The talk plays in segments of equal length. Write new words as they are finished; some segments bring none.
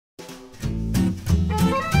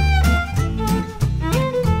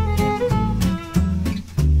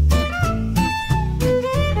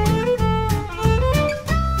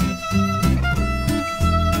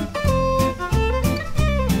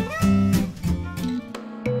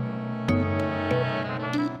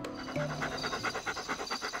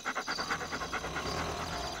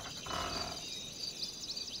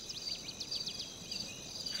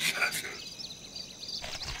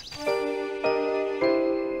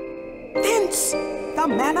It's the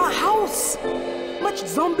manor house. Much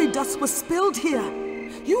zombie dust was spilled here.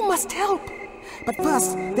 You must help. But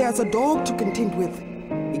first, there's a dog to contend with.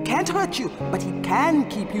 He can't hurt you, but he can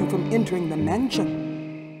keep you from entering the mansion.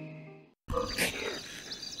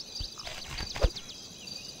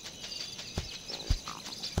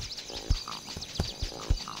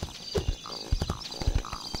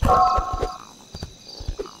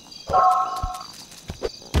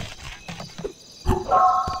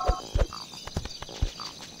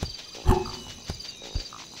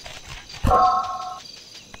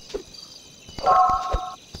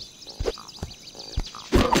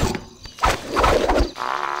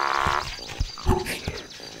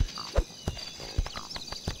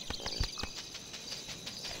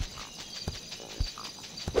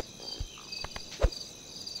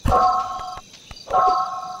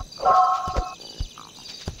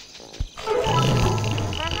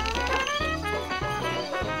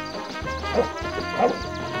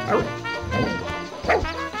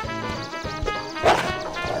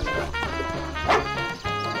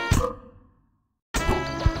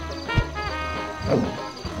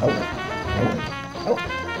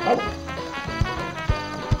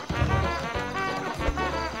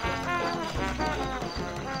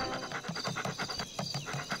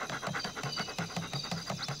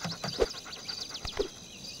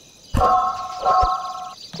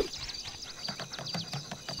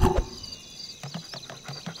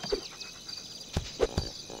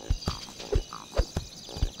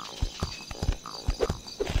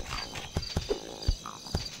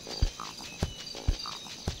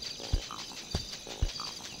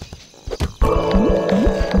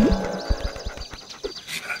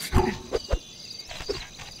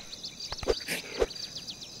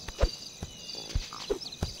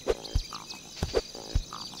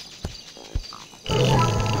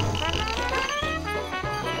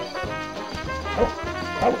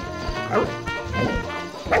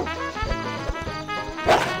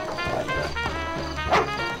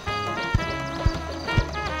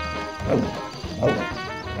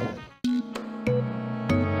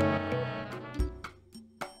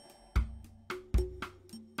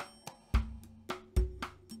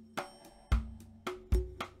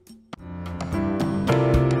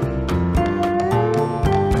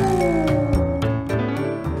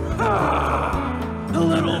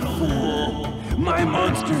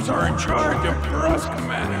 Are in charge of Brusque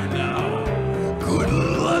Manor now. Good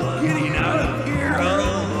luck getting out of here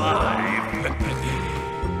alive.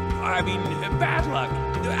 I mean, bad luck.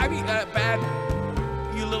 I mean, bad,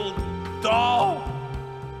 you little doll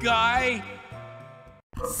guy.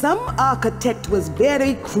 Some architect was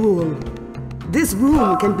very cruel. This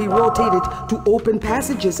room can be rotated to open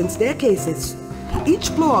passages and staircases. Each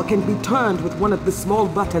floor can be turned with one of the small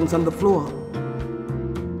buttons on the floor.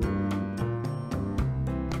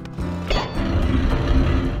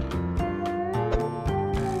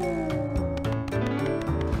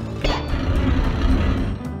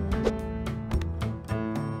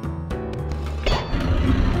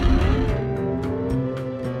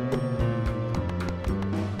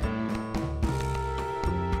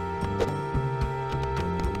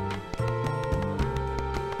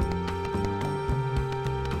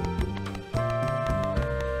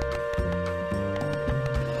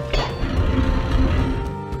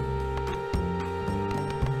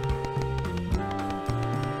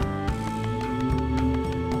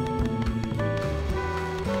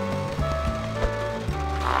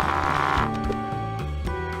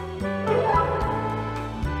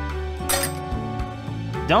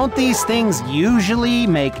 Don't these things usually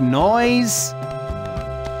make noise?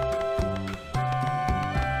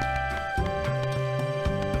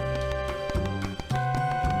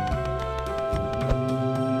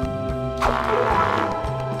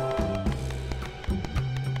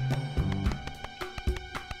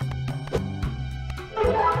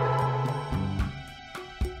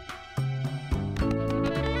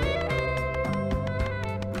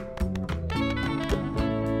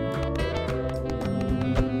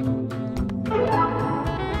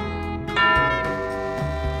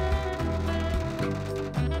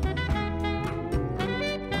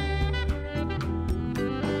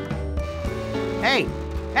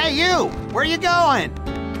 Hey, you! Where you going?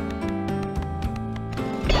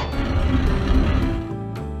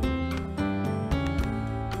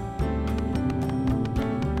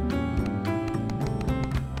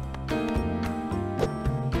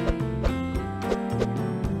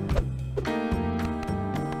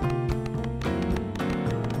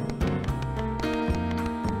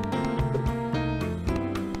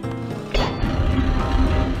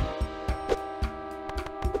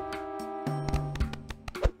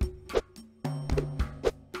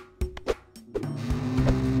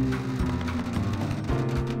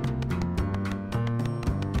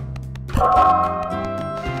 The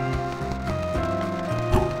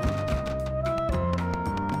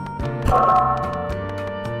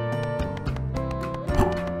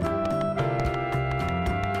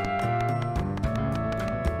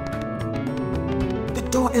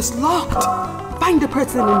door is locked. Find the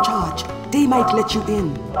person in charge. They might let you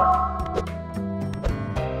in.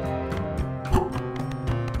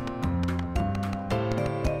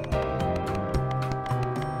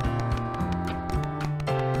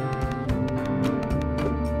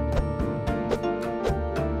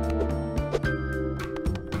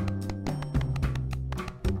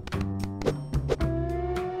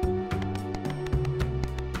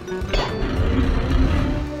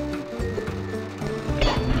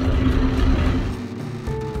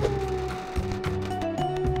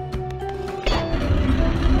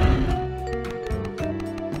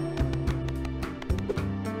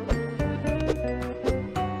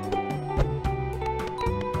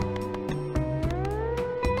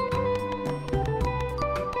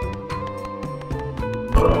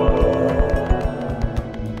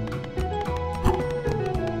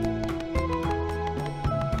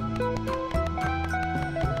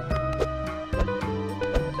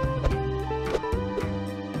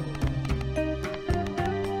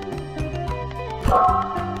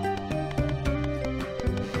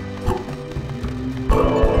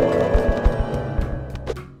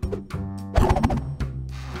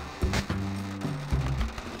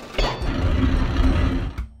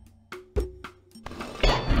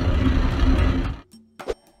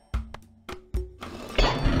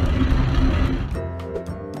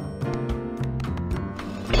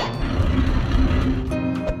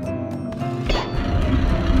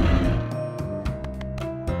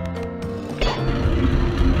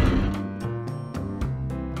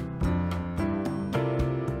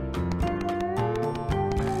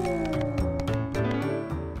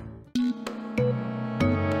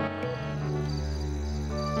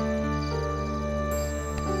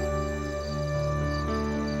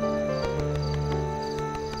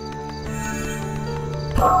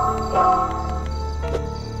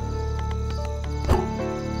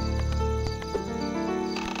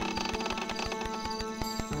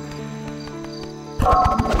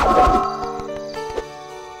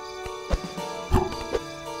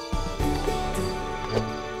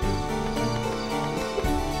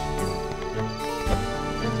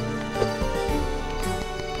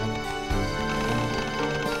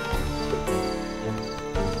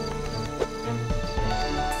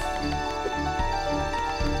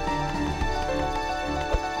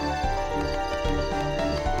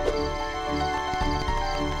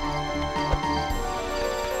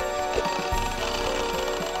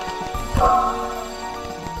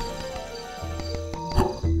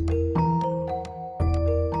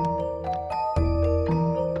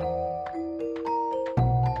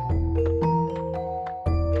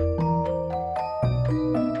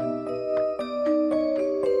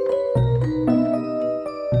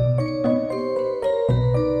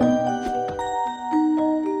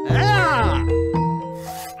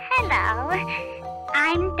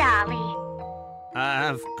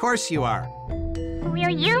 Of course you are. Will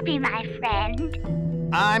you be my friend?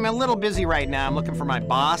 I'm a little busy right now. I'm looking for my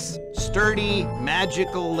boss. Sturdy,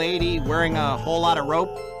 magical lady wearing a whole lot of rope.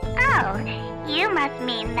 Oh, you must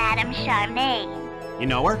mean Madame Charmaine. You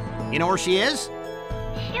know her? You know where she is?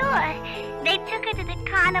 Sure. They took her to the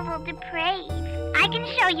Carnival de Prave. I can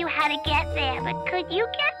show you how to get there, but could you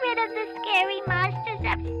get rid of the scary monsters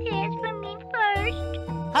upstairs for me first?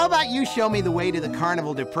 How about you show me the way to the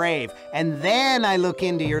Carnival de Prave, and then I look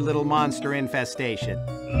into your little monster infestation?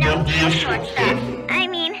 No deal, short stuff. I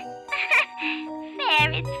mean, fair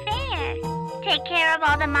is fair. Take care of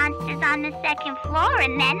all the monsters on the second floor,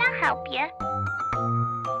 and then I'll help you.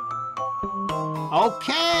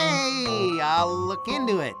 Okay, I'll look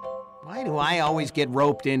into it. Why do I always get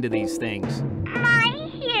roped into these things? My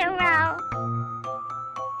hero.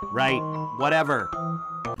 Right, whatever.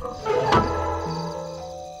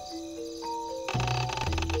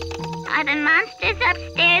 Are the monsters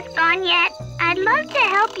upstairs gone yet? I'd love to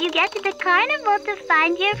help you get to the carnival to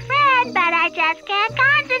find your friend, but I just can't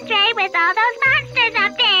concentrate with all those monsters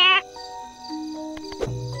up there.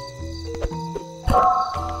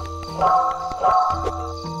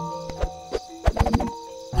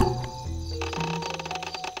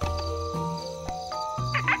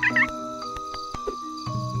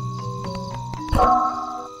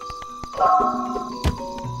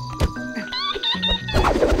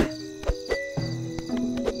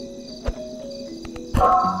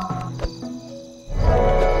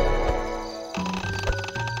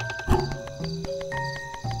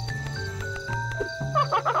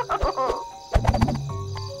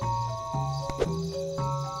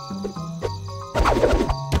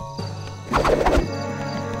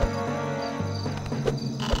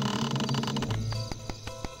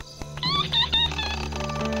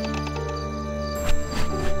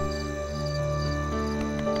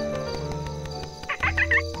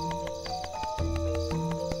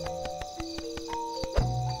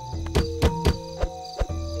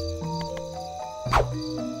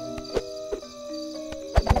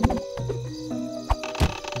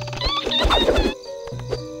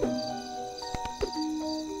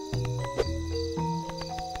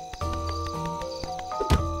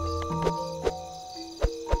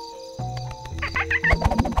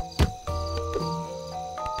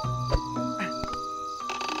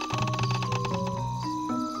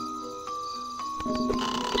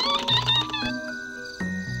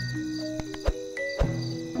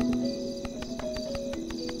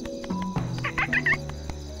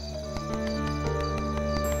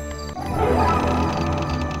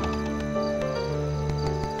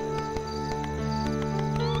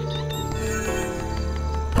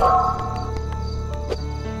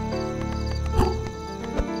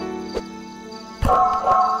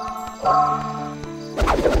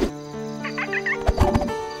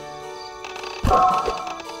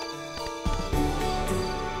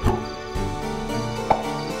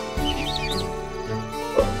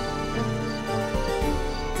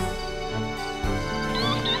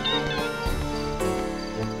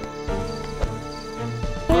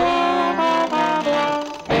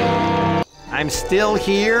 I'm still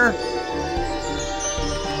here?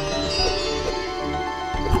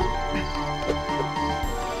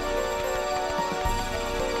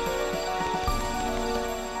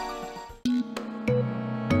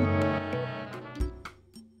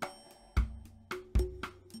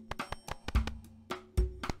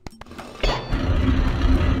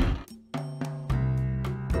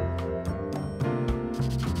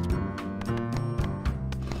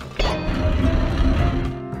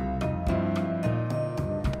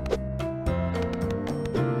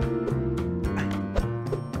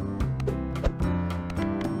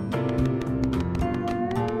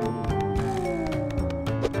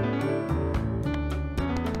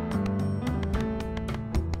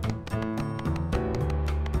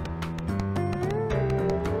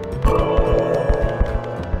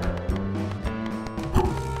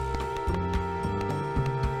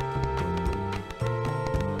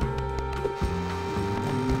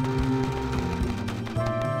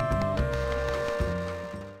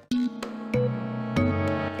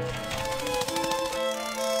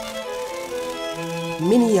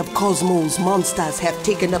 Many of Cosmo's monsters have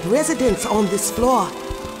taken up residence on this floor.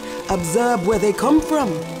 Observe where they come from.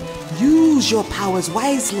 Use your powers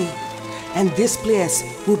wisely, and this place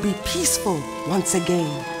will be peaceful once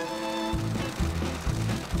again.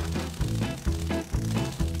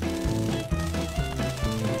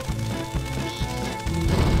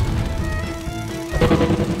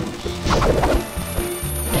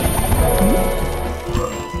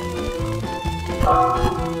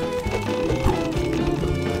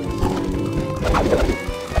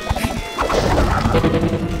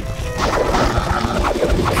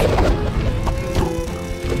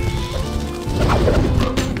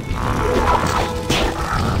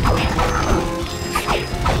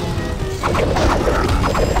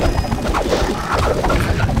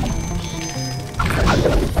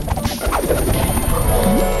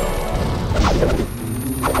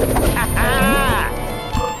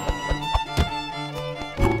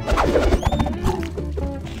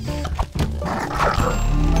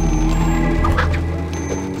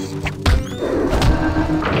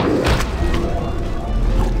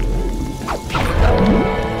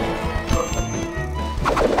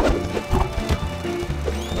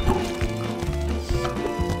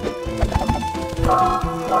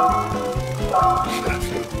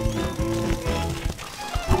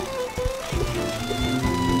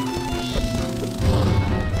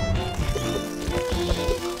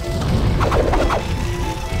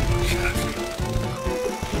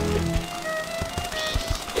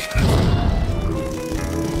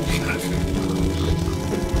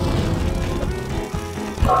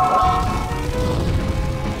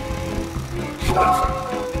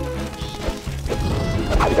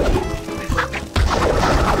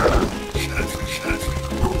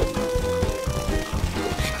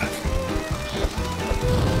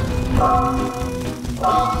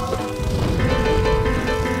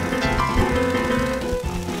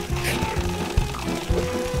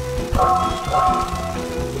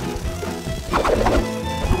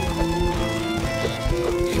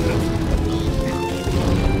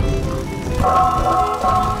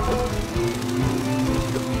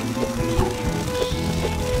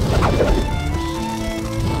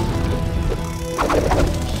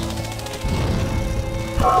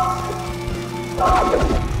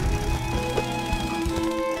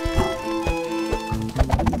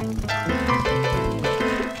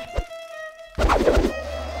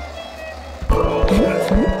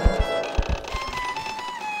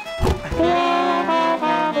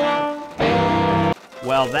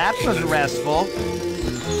 Well, that was restful.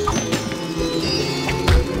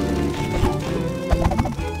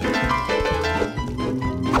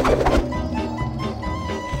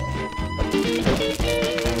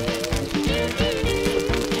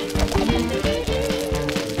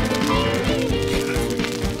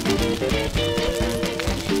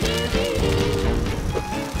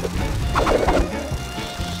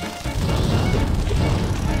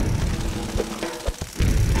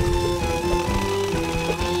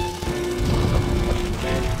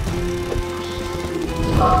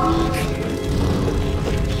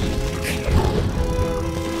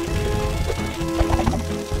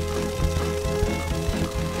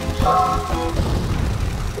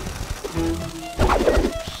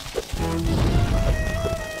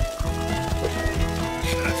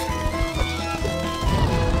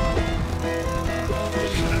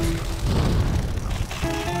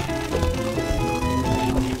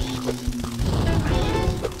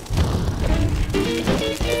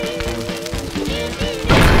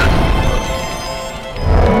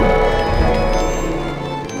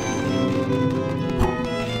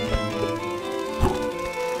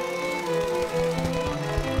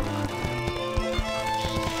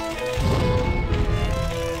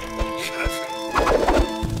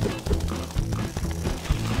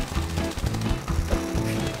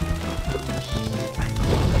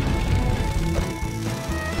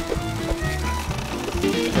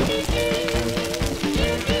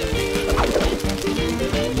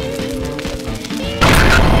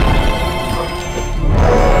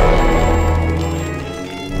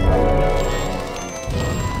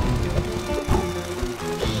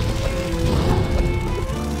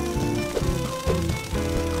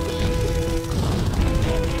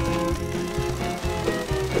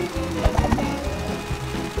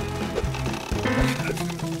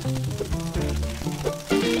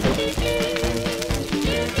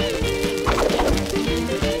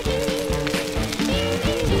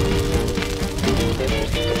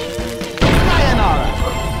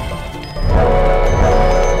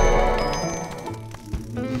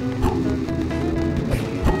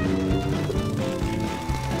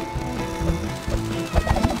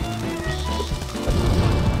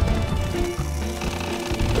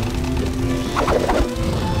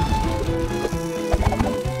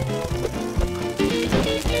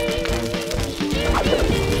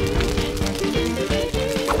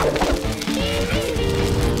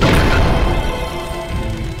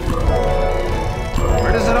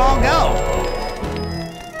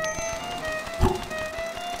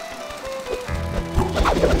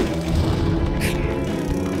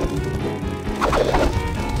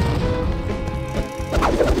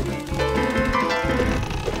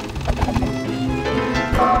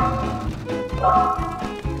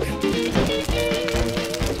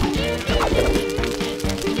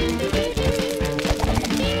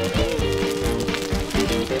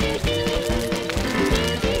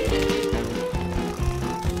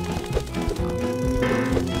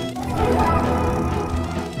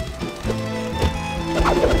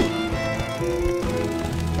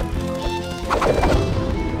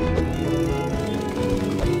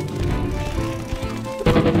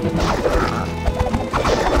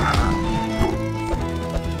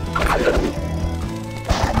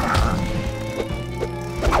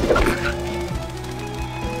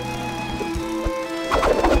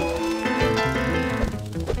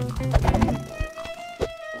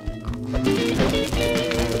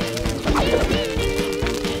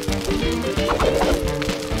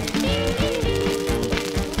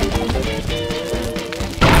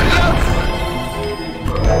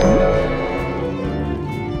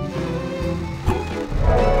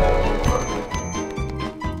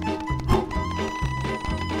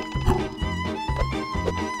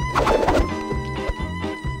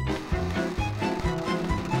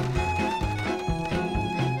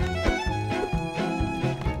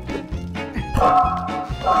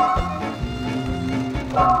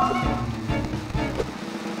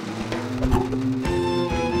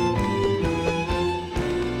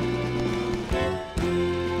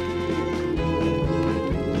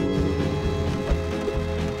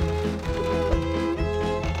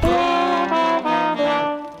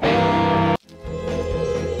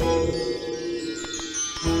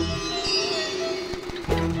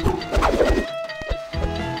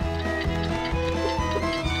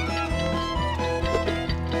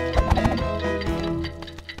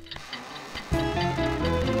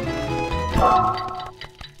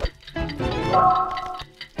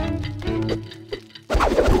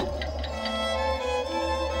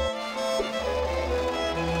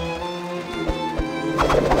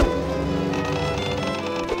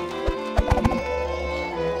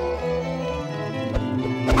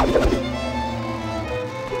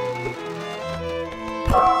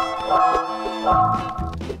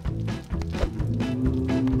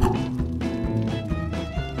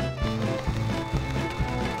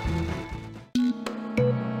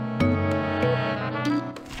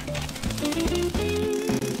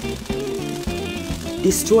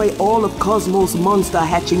 destroy all of Cosmos' monster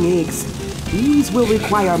hatching eggs. These will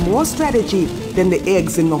require more strategy than the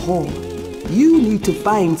eggs in the hall. You need to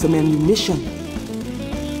find some ammunition.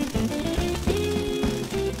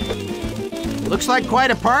 Looks like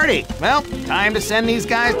quite a party. Well, time to send these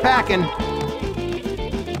guys packing.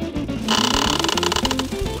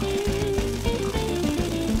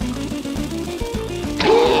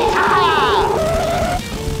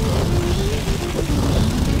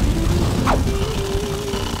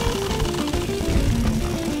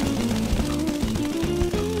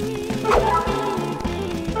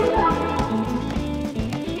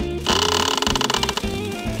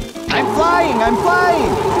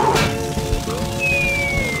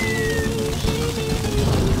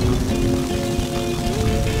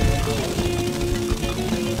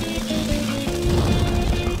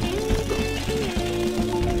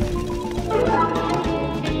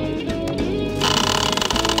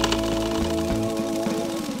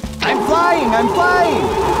 I'm flying! I'm flying!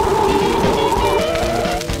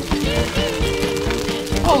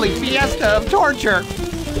 Holy fiesta of torture!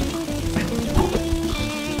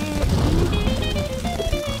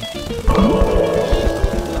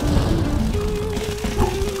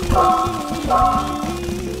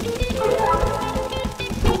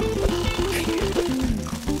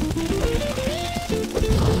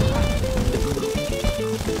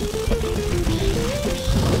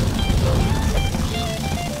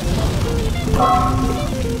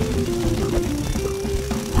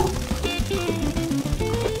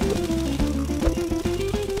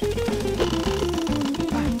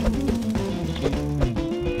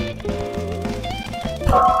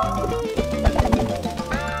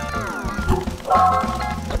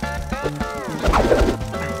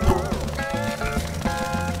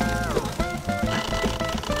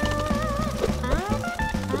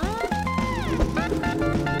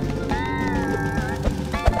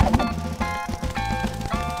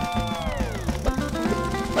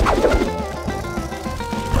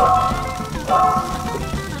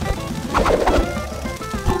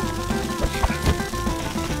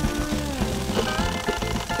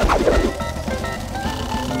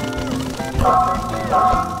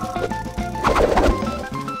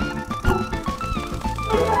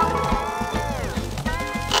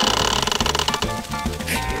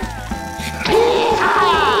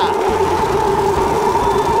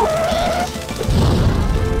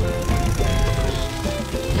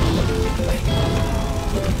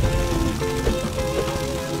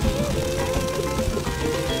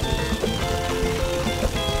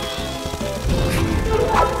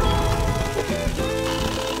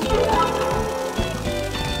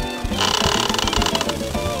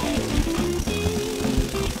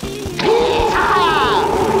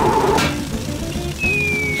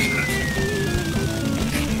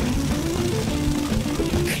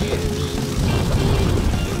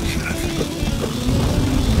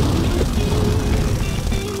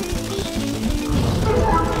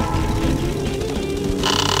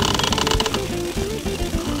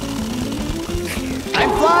 I'm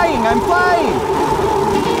flying!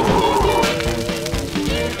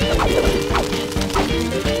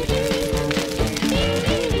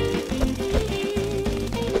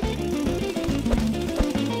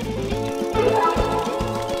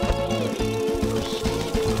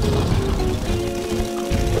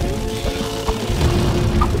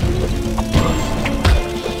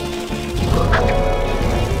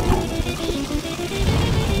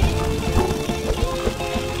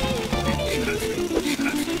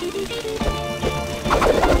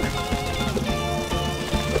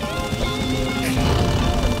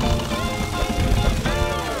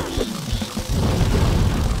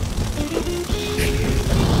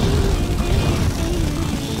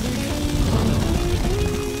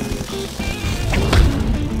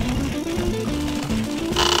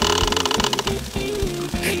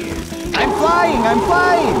 I'm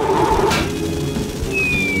flying!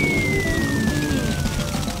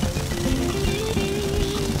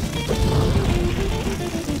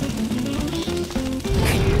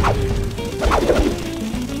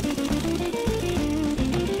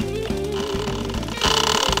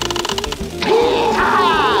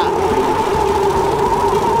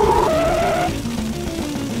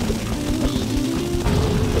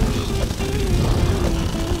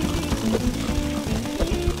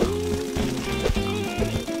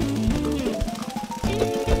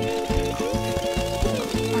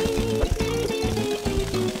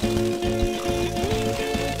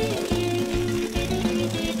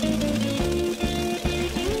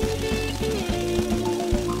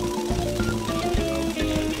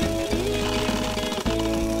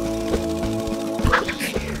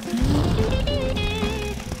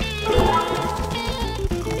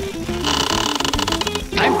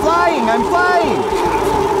 flying! I'm flying!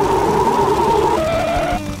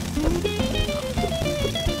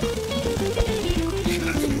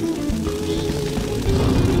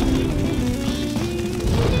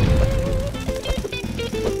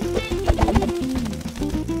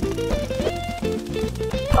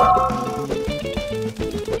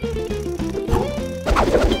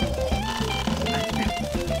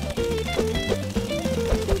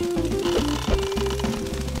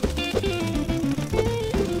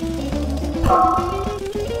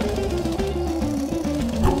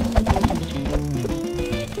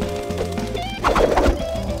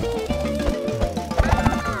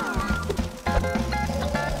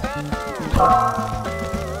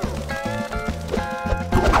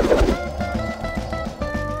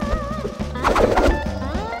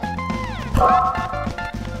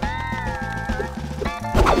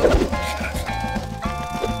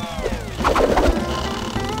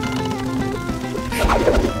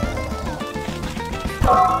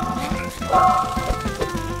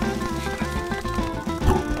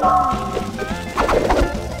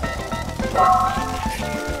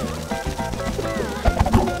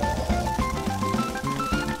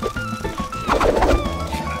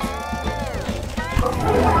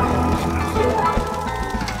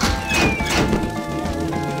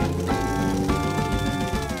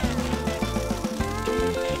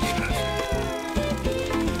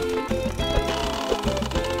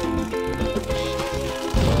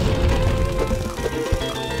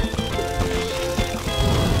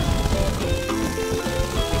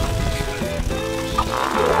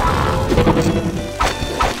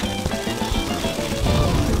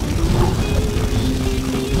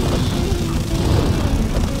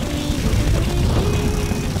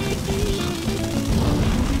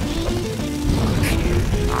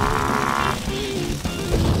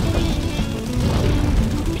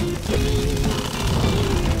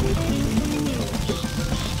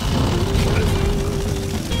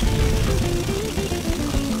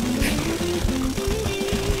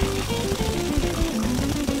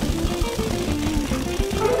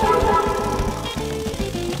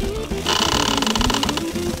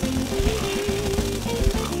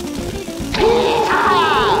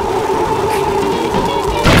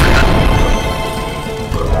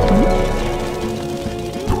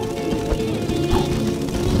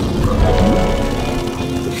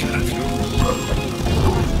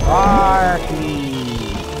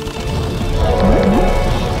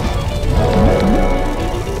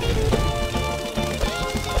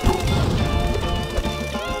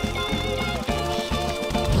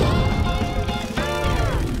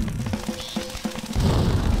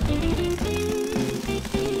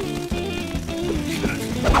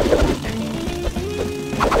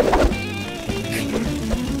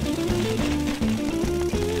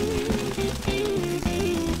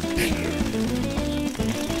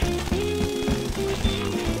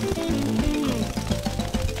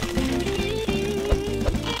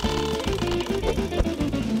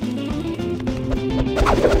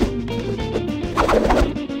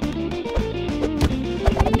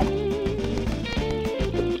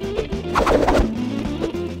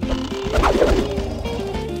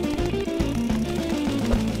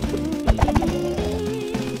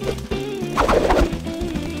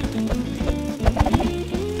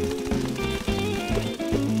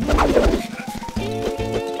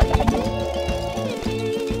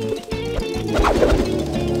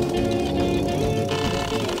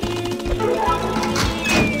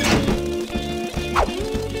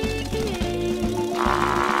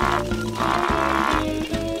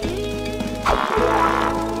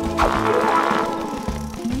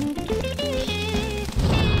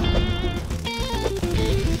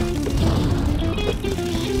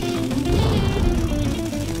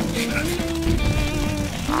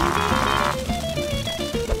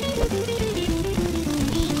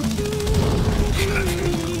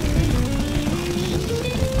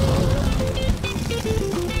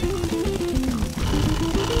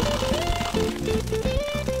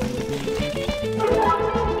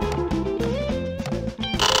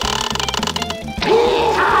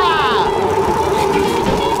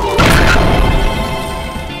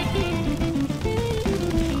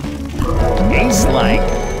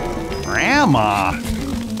 Grandma.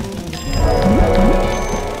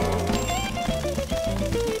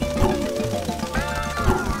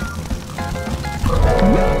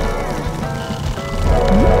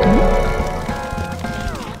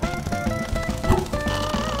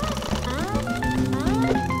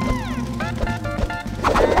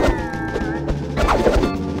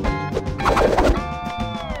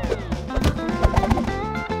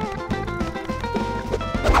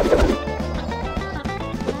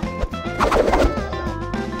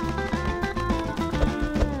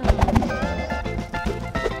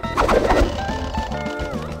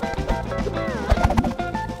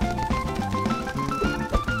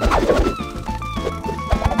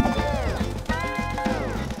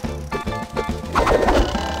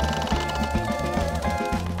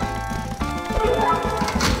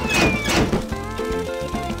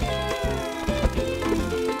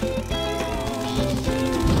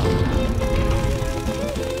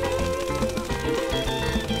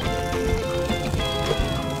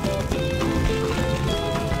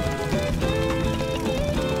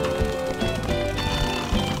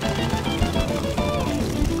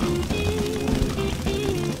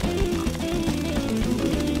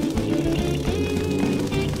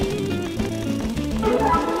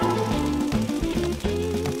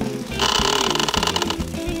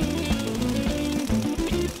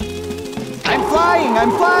 flying!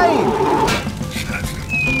 I'm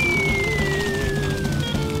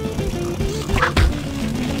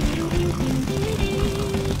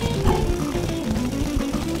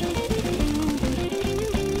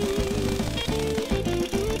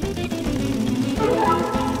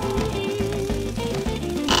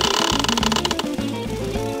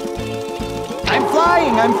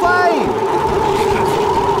flying! I'm flying!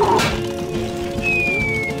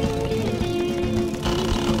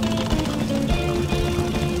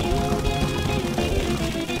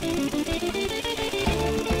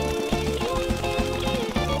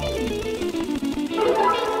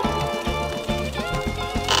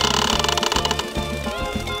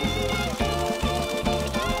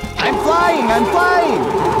 I'm flying!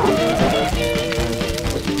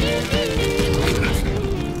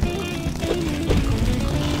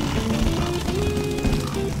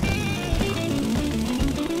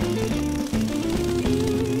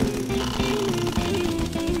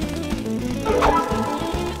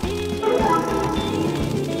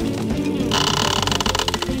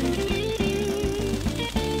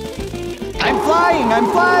 I'm flying! I'm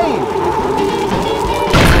flying!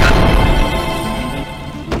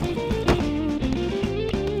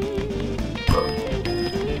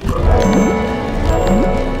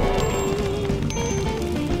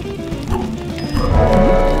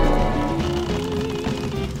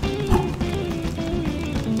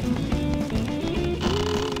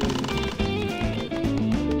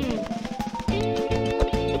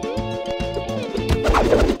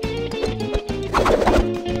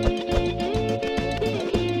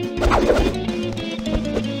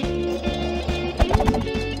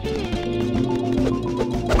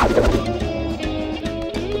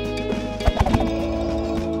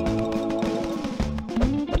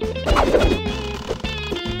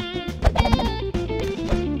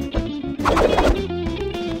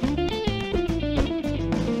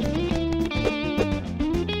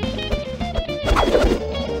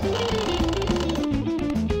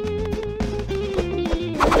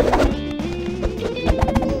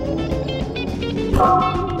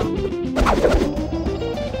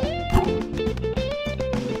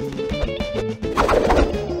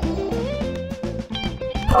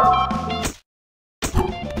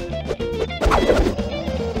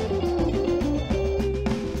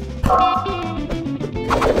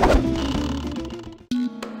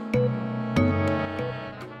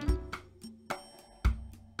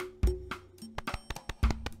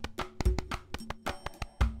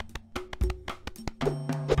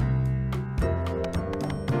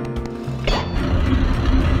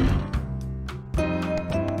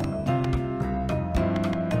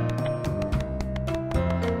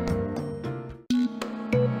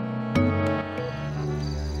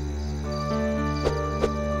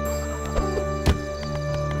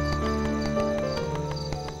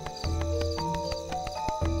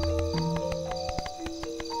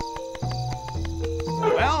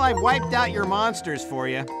 I've wiped out your monsters for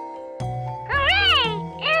you. Hooray!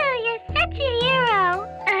 Ew, you're such a hero.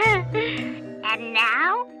 And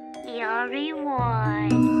now, your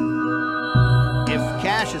reward. If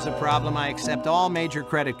cash is a problem, I accept all major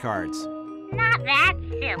credit cards. Not that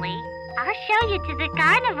silly. I'll show you to the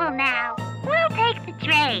carnival now. We'll take the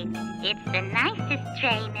train. It's the nicest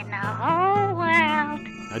train in the whole world.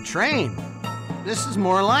 A train? This is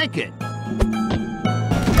more like it.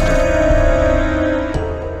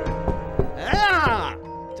 Ah!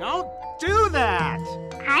 Don't do that!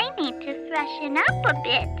 I need to freshen up a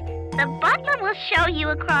bit. The butler will show you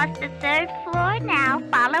across the 3rd floor now.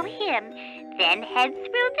 Follow him. Then head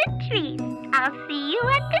through the trees. I'll see you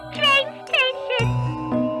at the train station.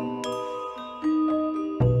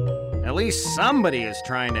 At least somebody is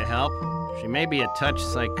trying to help. She may be a touch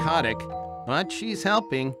psychotic, but she's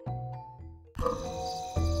helping.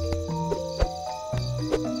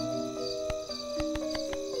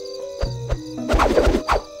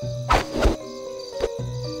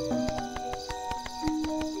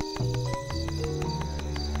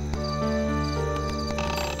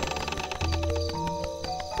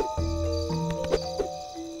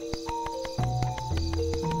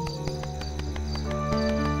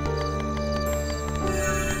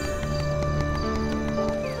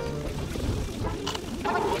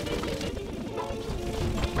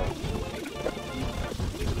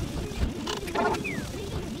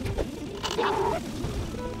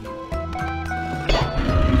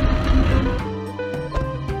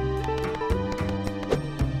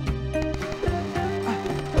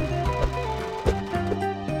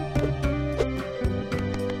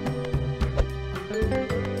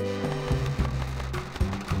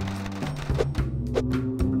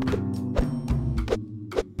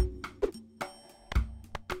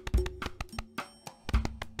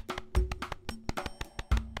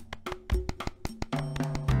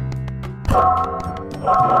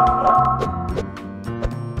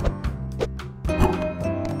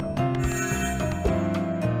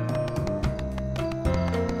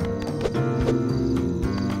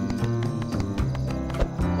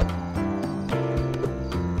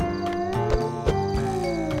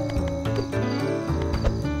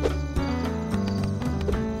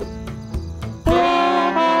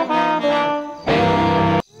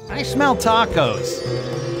 smell tacos.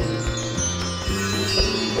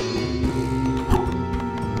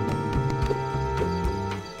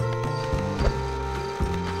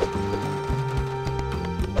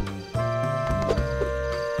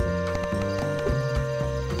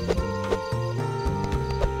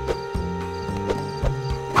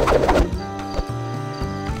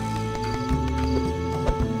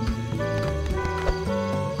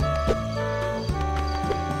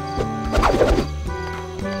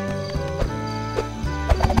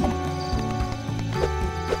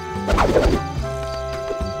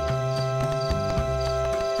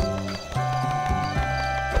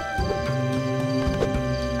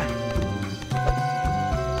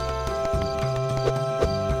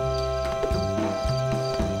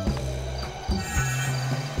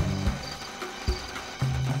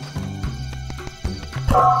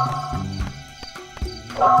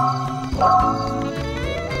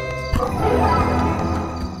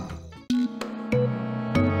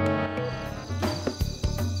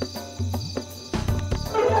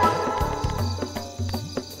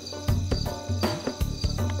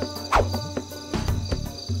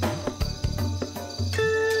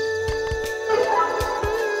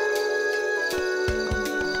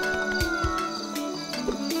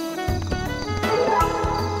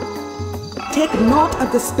 Take note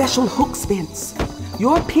of the special hooks, Vince.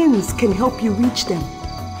 Your pins can help you reach them.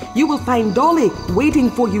 You will find Dolly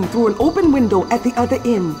waiting for you through an open window at the other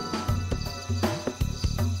end.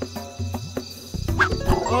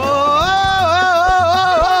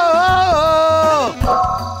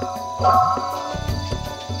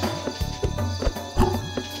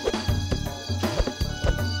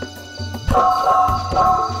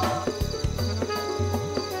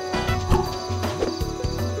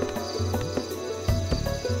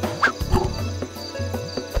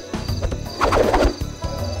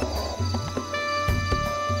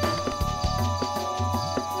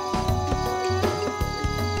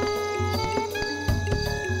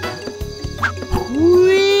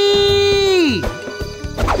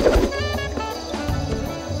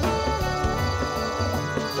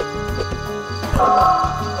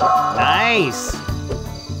 Nice!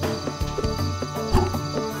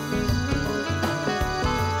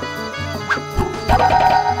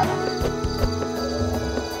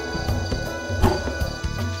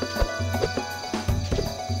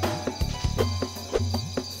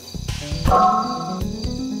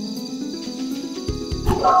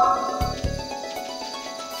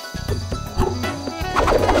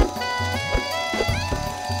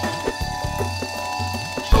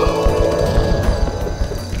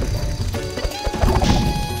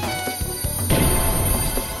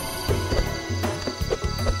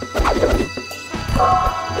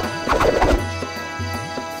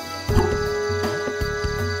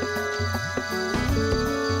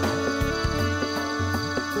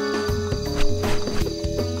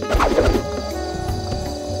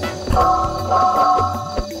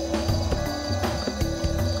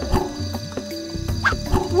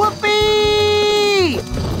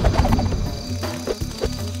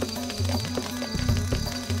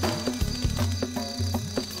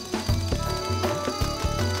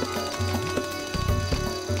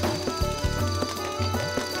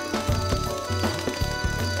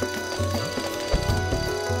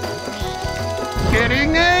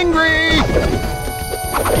 Getting angry!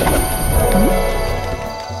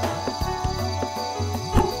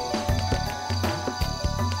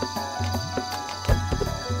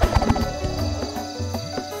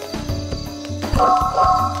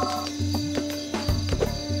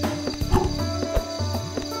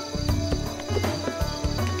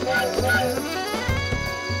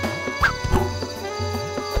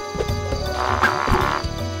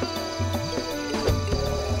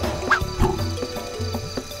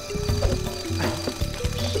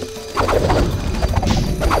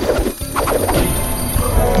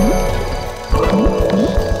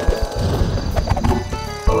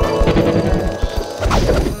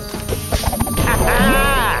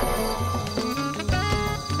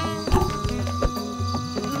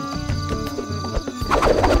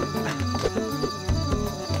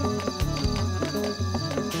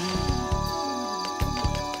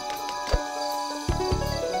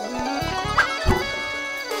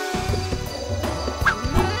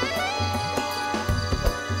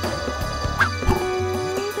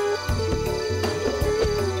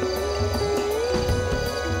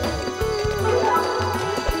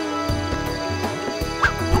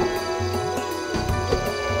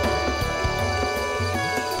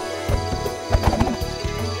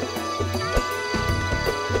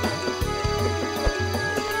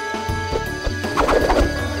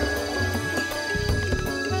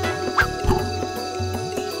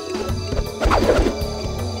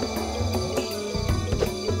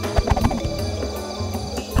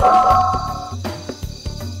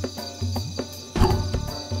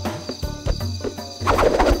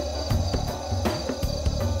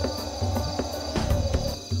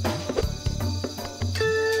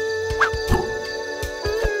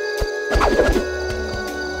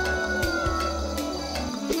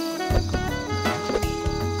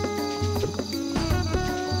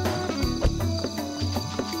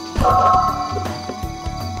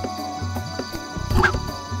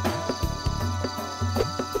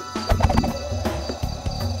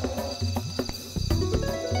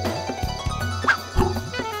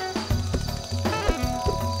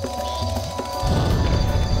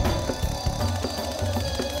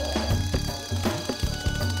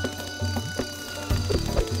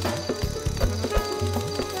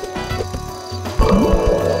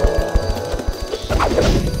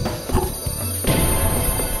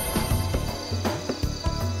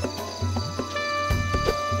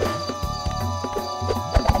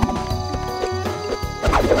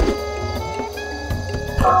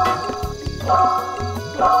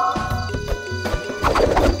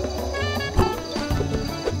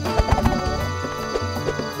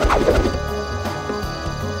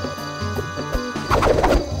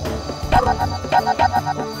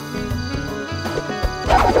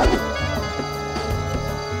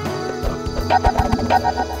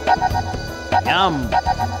 Yum.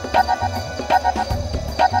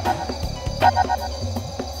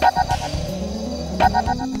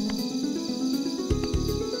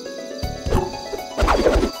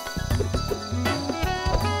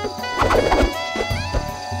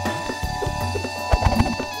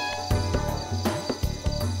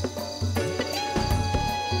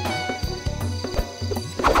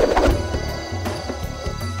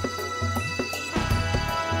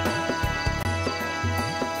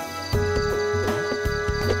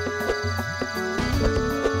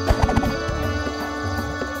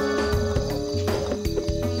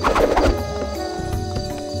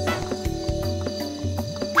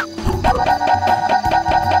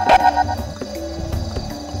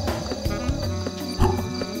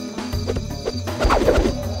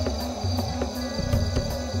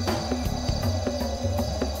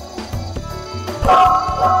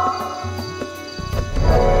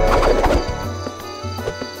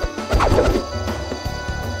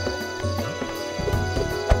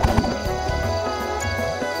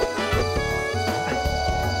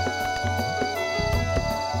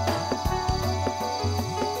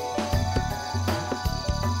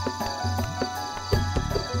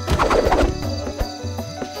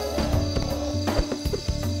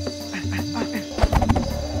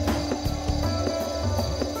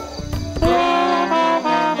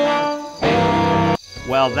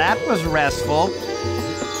 Well, that was restful.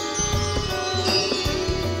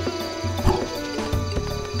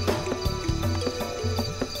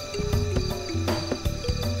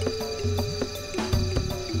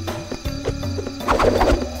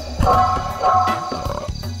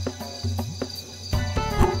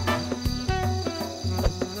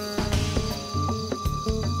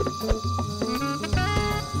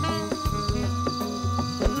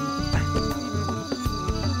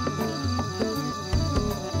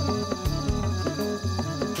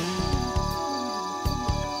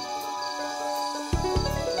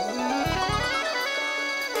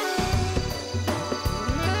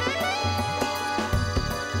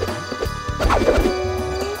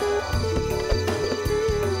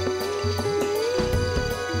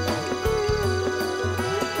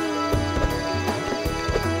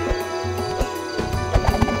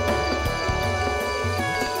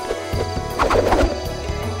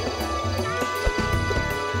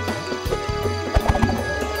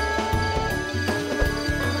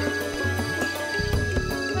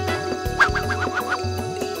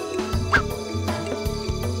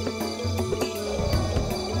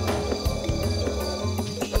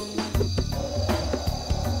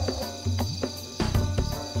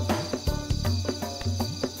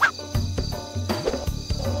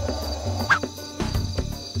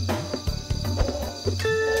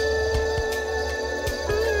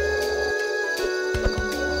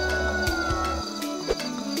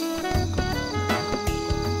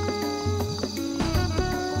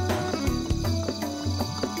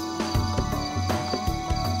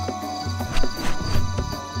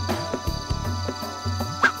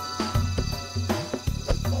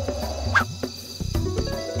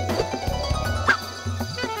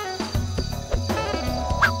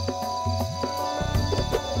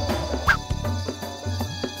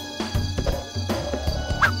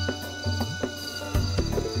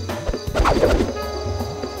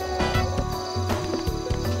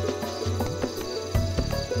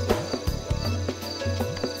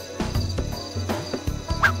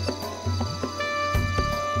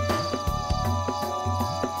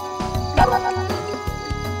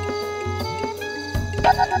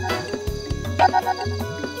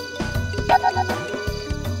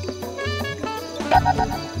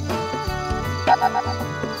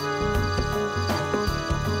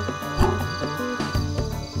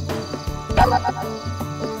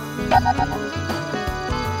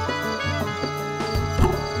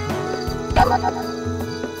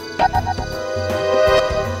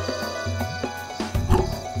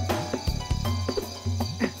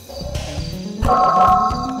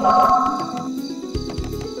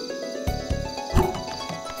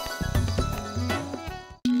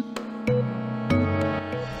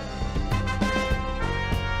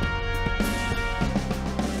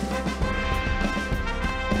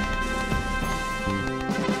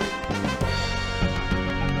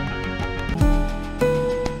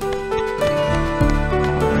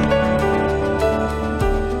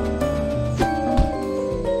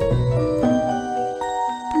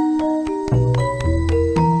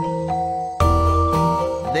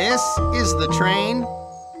 This is the train?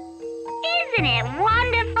 Isn't it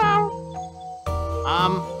wonderful?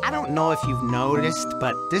 I don't know if you've noticed,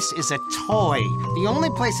 but this is a toy. The only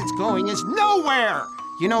place it's going is nowhere!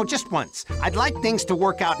 You know, just once. I'd like things to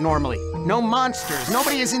work out normally. No monsters,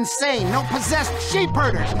 nobody is insane, no possessed sheep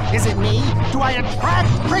herders. Is it me? Do I attract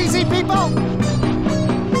crazy people?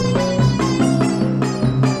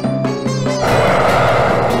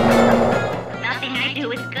 Nothing I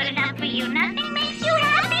do is good enough for you. Nothing makes you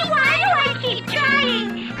happy. Why do I keep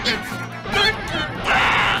trying?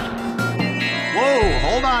 Whoa,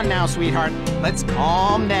 hold on now, sweetheart. Let's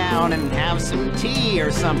calm down and have some tea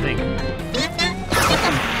or something.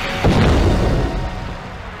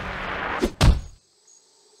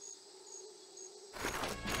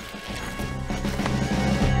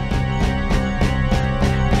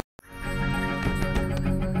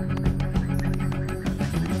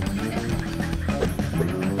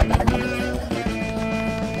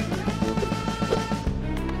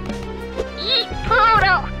 Eat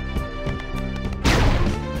poodle.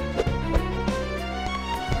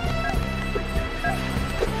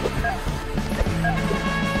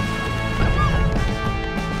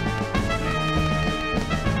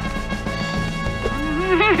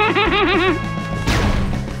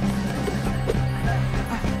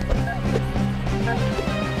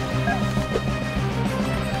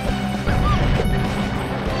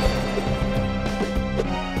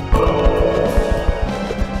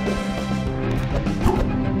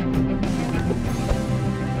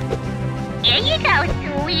 Here you go,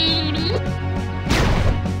 sweetie.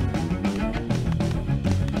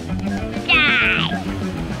 Die.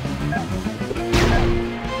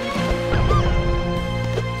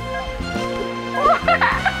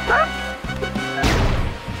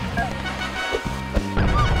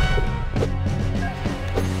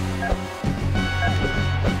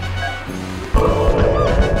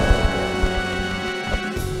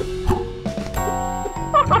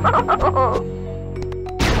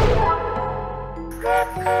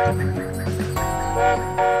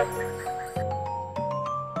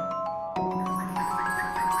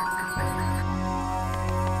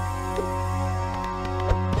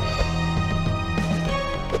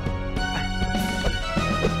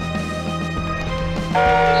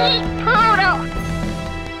 Eat poodle.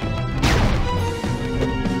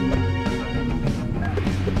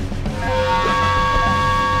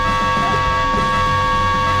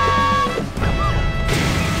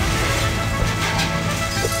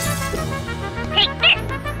 Take this.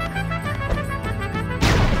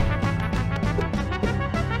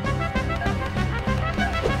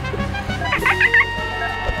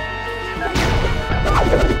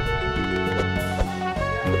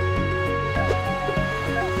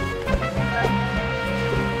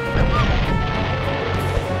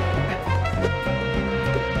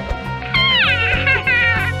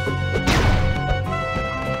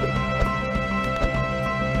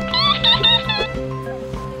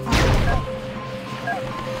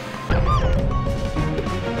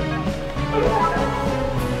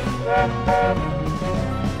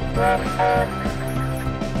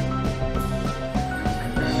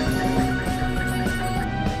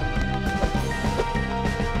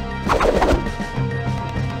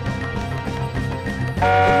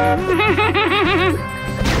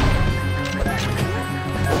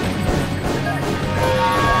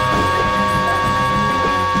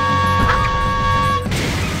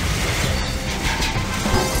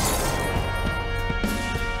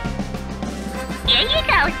 Here you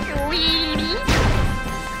go, sweetie.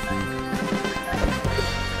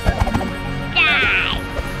 Die.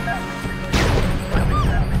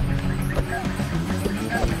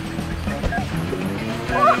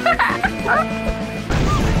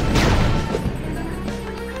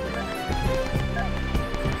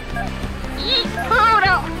 Eat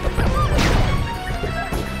poodle.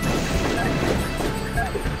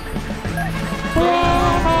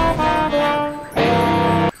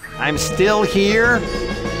 I'm still here?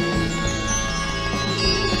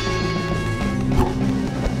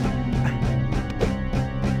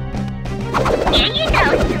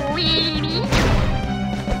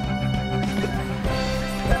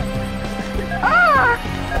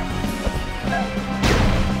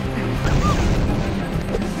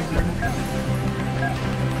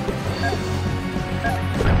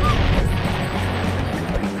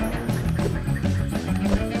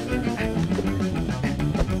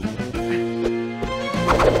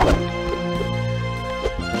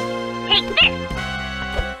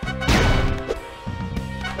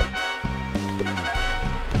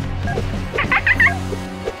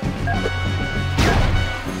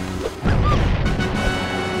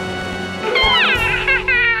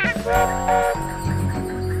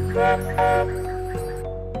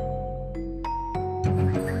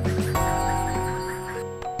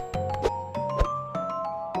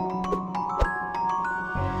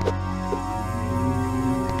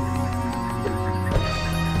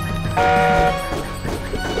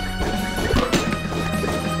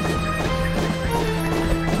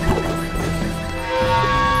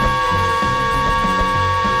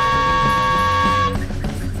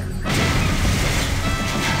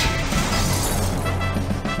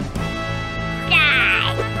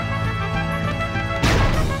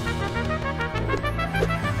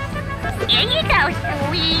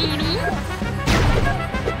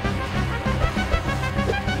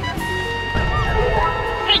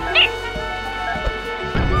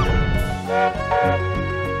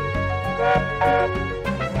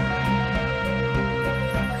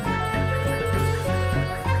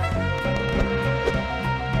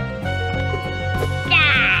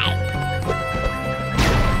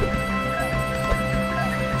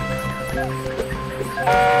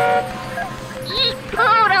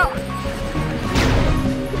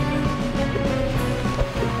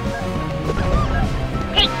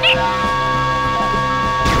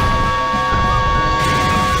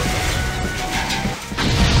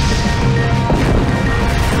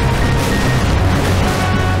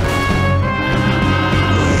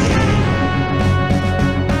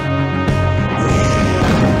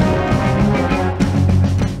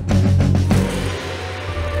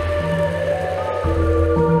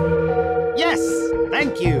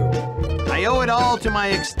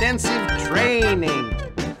 extensive training.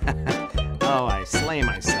 Oh, I slay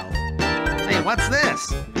myself. Hey, what's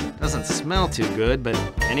this? Doesn't smell too good, but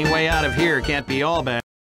any way out of here can't be all bad.